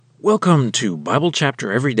Welcome to Bible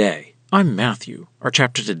Chapter Every Day. I'm Matthew. Our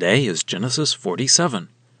chapter today is Genesis 47.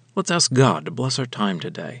 Let's ask God to bless our time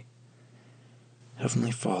today.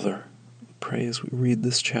 Heavenly Father, we pray as we read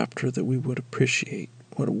this chapter that we would appreciate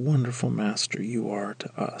what a wonderful Master you are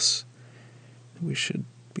to us. We should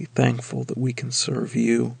be thankful that we can serve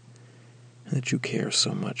you and that you care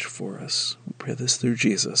so much for us. We pray this through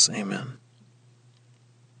Jesus. Amen.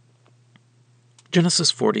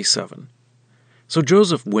 Genesis 47. So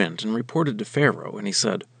Joseph went and reported to Pharaoh, and he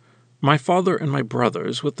said, "My father and my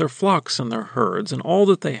brothers, with their flocks and their herds and all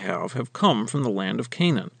that they have come from the land of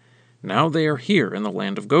Canaan. Now they are here in the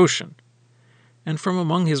land of Goshen." And from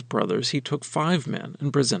among his brothers he took 5 men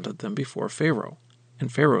and presented them before Pharaoh.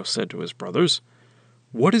 And Pharaoh said to his brothers,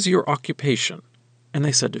 "What is your occupation?" And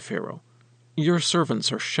they said to Pharaoh, "Your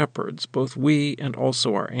servants are shepherds, both we and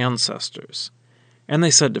also our ancestors." And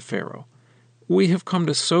they said to Pharaoh, "We have come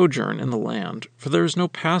to sojourn in the land, for there is no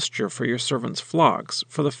pasture for your servants' flocks,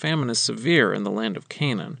 for the famine is severe in the land of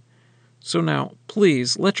Canaan. So now,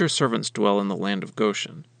 please, let your servants dwell in the land of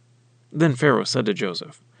Goshen." Then Pharaoh said to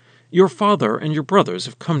Joseph, "Your father and your brothers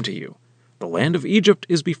have come to you. The land of Egypt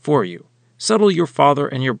is before you. Settle your father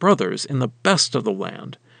and your brothers in the best of the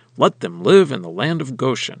land. Let them live in the land of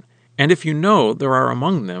Goshen. And if you know there are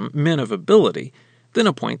among them men of ability, then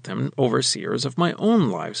appoint them overseers of my own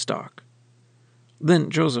livestock."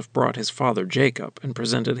 Then Joseph brought his father Jacob and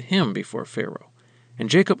presented him before Pharaoh.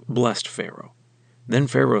 And Jacob blessed Pharaoh. Then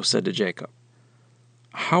Pharaoh said to Jacob,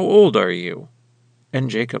 "How old are you?"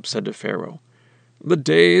 And Jacob said to Pharaoh, "The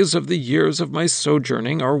days of the years of my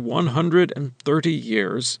sojourning are 130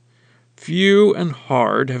 years. Few and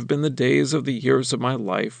hard have been the days of the years of my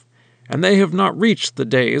life, and they have not reached the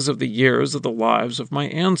days of the years of the lives of my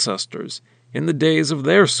ancestors in the days of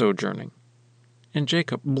their sojourning." And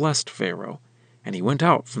Jacob blessed Pharaoh, and he went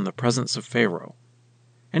out from the presence of Pharaoh.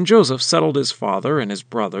 And Joseph settled his father and his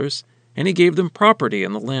brothers, and he gave them property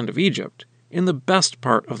in the land of Egypt, in the best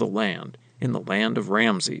part of the land, in the land of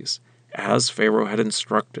Ramses, as Pharaoh had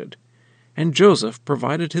instructed. And Joseph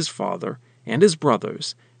provided his father and his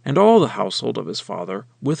brothers, and all the household of his father,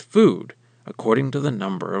 with food, according to the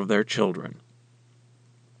number of their children.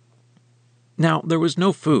 Now there was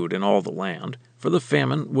no food in all the land, for the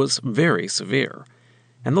famine was very severe.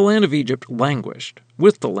 And the land of Egypt languished,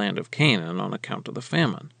 with the land of Canaan on account of the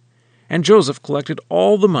famine. And Joseph collected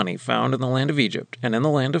all the money found in the land of Egypt and in the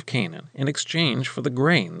land of Canaan in exchange for the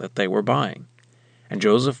grain that they were buying. And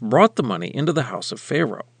Joseph brought the money into the house of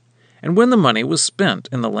Pharaoh. And when the money was spent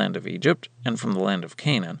in the land of Egypt and from the land of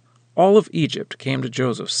Canaan, all of Egypt came to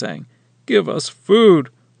Joseph, saying, "Give us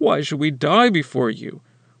food. Why should we die before you?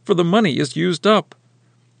 For the money is used up."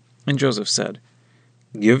 And Joseph said,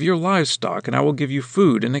 "Give your livestock, and I will give you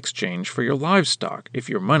food in exchange for your livestock, if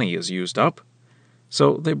your money is used up."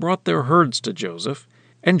 So they brought their herds to Joseph,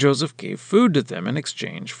 and Joseph gave food to them in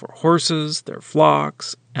exchange for horses, their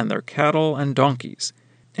flocks, and their cattle and donkeys,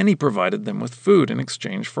 and he provided them with food in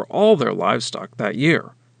exchange for all their livestock that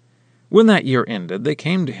year. When that year ended, they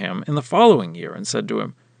came to him in the following year and said to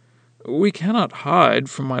him, "We cannot hide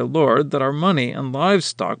from my lord that our money and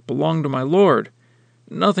livestock belong to my lord.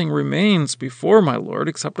 Nothing remains before my lord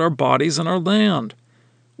except our bodies and our land.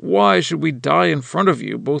 Why should we die in front of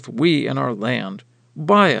you, both we and our land?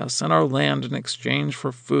 Buy us and our land in exchange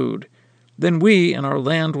for food. Then we and our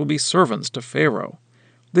land will be servants to Pharaoh.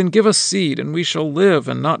 Then give us seed, and we shall live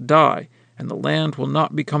and not die, and the land will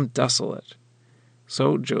not become desolate."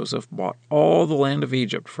 So Joseph bought all the land of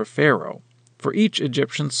Egypt for Pharaoh, for each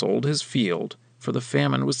Egyptian sold his field, for the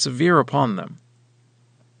famine was severe upon them.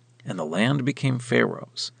 And the land became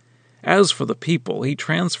Pharaoh's. As for the people, he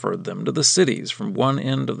transferred them to the cities from one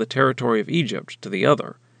end of the territory of Egypt to the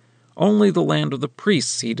other. Only the land of the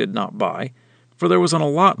priests he did not buy, for there was an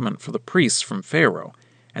allotment for the priests from Pharaoh,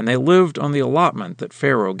 and they lived on the allotment that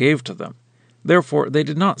Pharaoh gave to them. Therefore they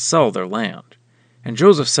did not sell their land. And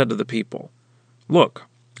Joseph said to the people, "Look,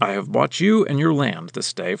 I have bought you and your land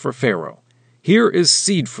this day for Pharaoh. Here is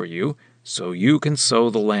seed for you, so you can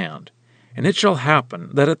sow the land. And it shall happen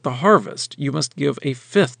that at the harvest you must give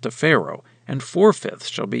 1/5 to Pharaoh, and 4/5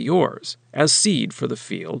 shall be yours, as seed for the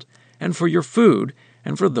field, and for your food,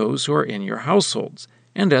 and for those who are in your households,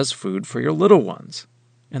 and as food for your little ones."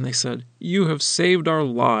 And they said, "You have saved our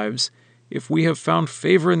lives. If we have found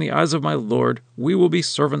favor in the eyes of my lord, we will be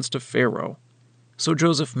servants to Pharaoh." So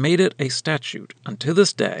Joseph made it a statute unto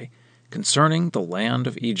this day concerning the land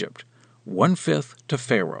of Egypt, 1/5 to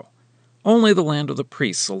Pharaoh. Only the land of the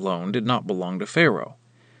priests alone did not belong to Pharaoh.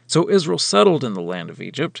 So Israel settled in the land of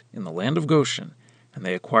Egypt, in the land of Goshen, and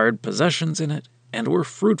they acquired possessions in it, and were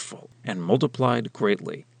fruitful, and multiplied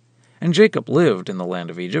greatly. And Jacob lived in the land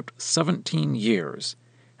of Egypt 17 years,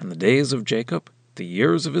 and the days of Jacob, the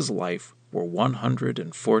years of his life, were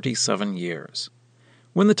 147 years.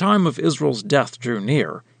 When the time of Israel's death drew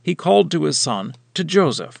near, he called to his son, to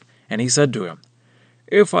Joseph, and he said to him,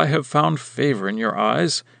 "If I have found favor in your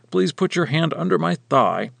eyes, please put your hand under my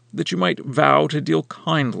thigh, that you might vow to deal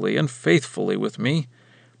kindly and faithfully with me.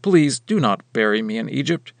 Please do not bury me in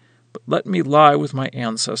Egypt, but let me lie with my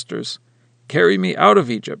ancestors. Carry me out of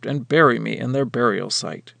Egypt and bury me in their burial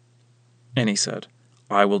site." And he said,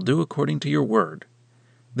 "I will do according to your word."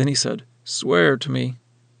 Then he said, "Swear to me."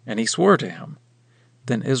 And he swore to him.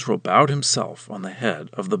 Then Israel bowed himself on the head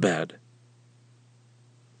of the bed.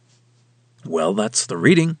 Well, that's the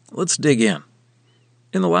reading. Let's dig in.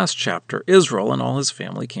 In the last chapter, Israel and all his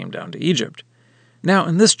family came down to Egypt. Now,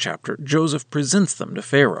 in this chapter, Joseph presents them to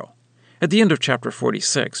Pharaoh. At the end of chapter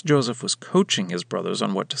 46, Joseph was coaching his brothers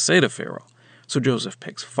on what to say to Pharaoh. So Joseph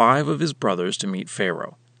picks 5 of his brothers to meet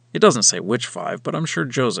Pharaoh. It doesn't say which 5, but I'm sure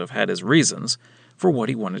Joseph had his reasons for what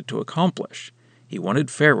he wanted to accomplish. He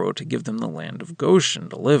wanted Pharaoh to give them the land of Goshen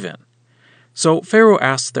to live in. So Pharaoh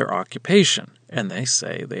asks their occupation, and they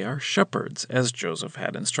say they are shepherds, as Joseph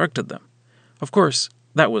had instructed them. Of course,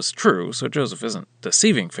 that was true, so Joseph isn't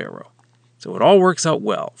deceiving Pharaoh. So it all works out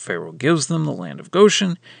well. Pharaoh gives them the land of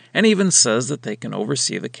Goshen, and even says that they can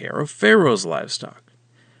oversee the care of Pharaoh's livestock.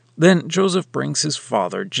 Then Joseph brings his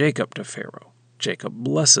father Jacob to Pharaoh. Jacob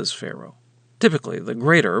blesses Pharaoh. Typically, the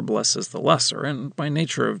greater blesses the lesser, and by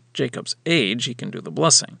nature of Jacob's age, he can do the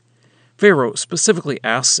blessing. Pharaoh specifically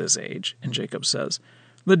asks his age, and Jacob says,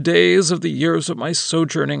 "The days of the years of my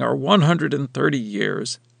sojourning are 130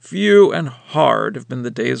 years. Few and hard have been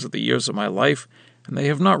the days of the years of my life, and they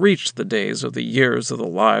have not reached the days of the years of the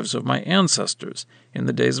lives of my ancestors in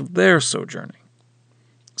the days of their sojourning."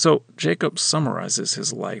 So Jacob summarizes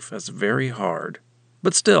his life as very hard,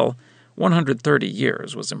 but still, 130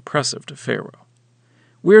 years was impressive to Pharaoh.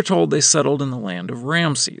 We are told they settled in the land of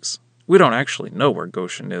Ramses. We don't actually know where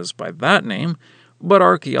Goshen is by that name, but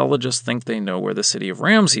archaeologists think they know where the city of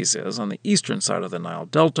Ramses is on the eastern side of the Nile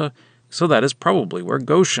Delta, so that is probably where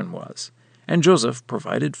Goshen was, and Joseph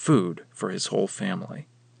provided food for his whole family.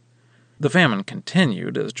 The famine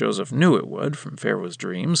continued, as Joseph knew it would from Pharaoh's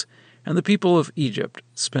dreams, and the people of Egypt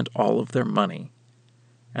spent all of their money,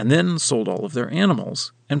 and then sold all of their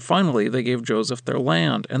animals, and finally they gave Joseph their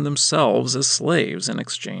land and themselves as slaves in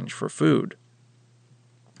exchange for food.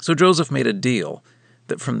 So Joseph made a deal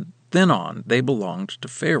that from then on they belonged to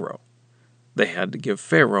Pharaoh. They had to give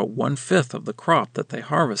Pharaoh 1/5 of the crop that they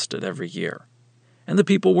harvested every year, and the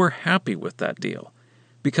people were happy with that deal,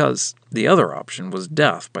 because the other option was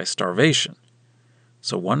death by starvation.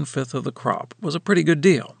 So 1/5 of the crop was a pretty good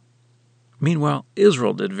deal. Meanwhile,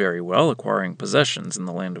 Israel did very well acquiring possessions in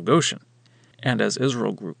the land of Goshen. And as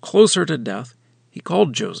Israel grew closer to death, he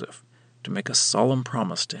called Joseph to make a solemn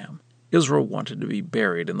promise to him. Israel wanted to be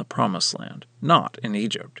buried in the Promised Land, not in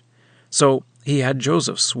Egypt. So he had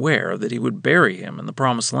Joseph swear that he would bury him in the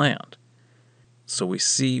Promised Land. So we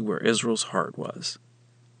see where Israel's heart was.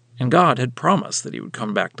 And God had promised that he would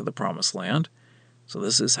come back to the Promised Land, so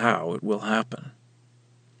this is how it will happen.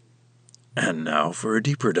 And now for a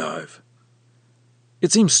deeper dive.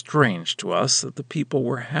 It seems strange to us that the people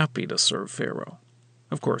were happy to serve Pharaoh.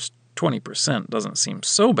 Of course, 20% doesn't seem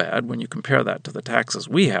so bad when you compare that to the taxes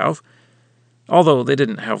we have, although they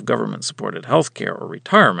didn't have government-supported health care or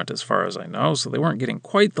retirement as far as I know, so they weren't getting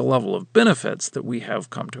quite the level of benefits that we have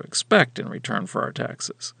come to expect in return for our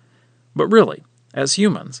taxes. But really, as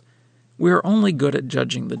humans, we are only good at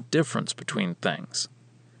judging the difference between things,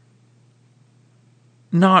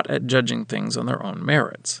 not at judging things on their own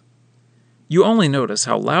merits. You only notice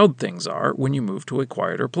how loud things are when you move to a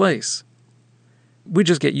quieter place. We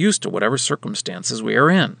just get used to whatever circumstances we are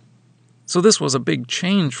in. So this was a big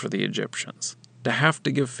change for the Egyptians, to have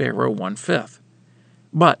to give Pharaoh 1/5.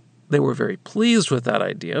 But they were very pleased with that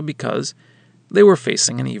idea because they were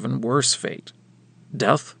facing an even worse fate,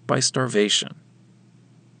 death by starvation.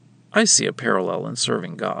 I see a parallel in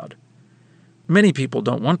serving God. Many people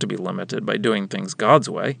don't want to be limited by doing things God's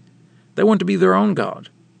way. They want to be their own God.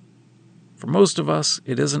 For most of us,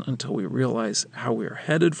 it isn't until we realize how we are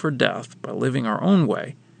headed for death by living our own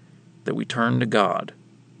way that we turn to God.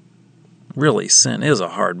 Really, sin is a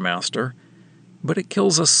hard master, but it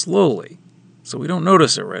kills us slowly, so we don't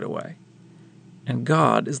notice it right away. And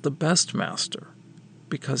God is the best master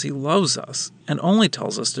because he loves us and only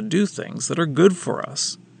tells us to do things that are good for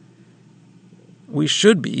us. We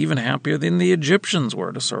should be even happier than the Egyptians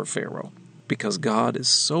were to serve Pharaoh, because God is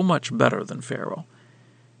so much better than Pharaoh.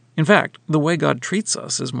 In fact, the way God treats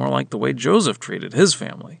us is more like the way Joseph treated his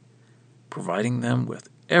family, providing them with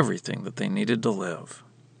everything that they needed to live.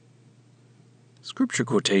 Scripture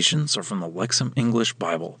quotations are from the Lexham English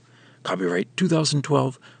Bible. Copyright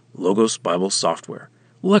 2012, Logos Bible Software.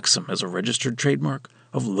 Lexham is a registered trademark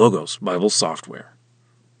of Logos Bible Software.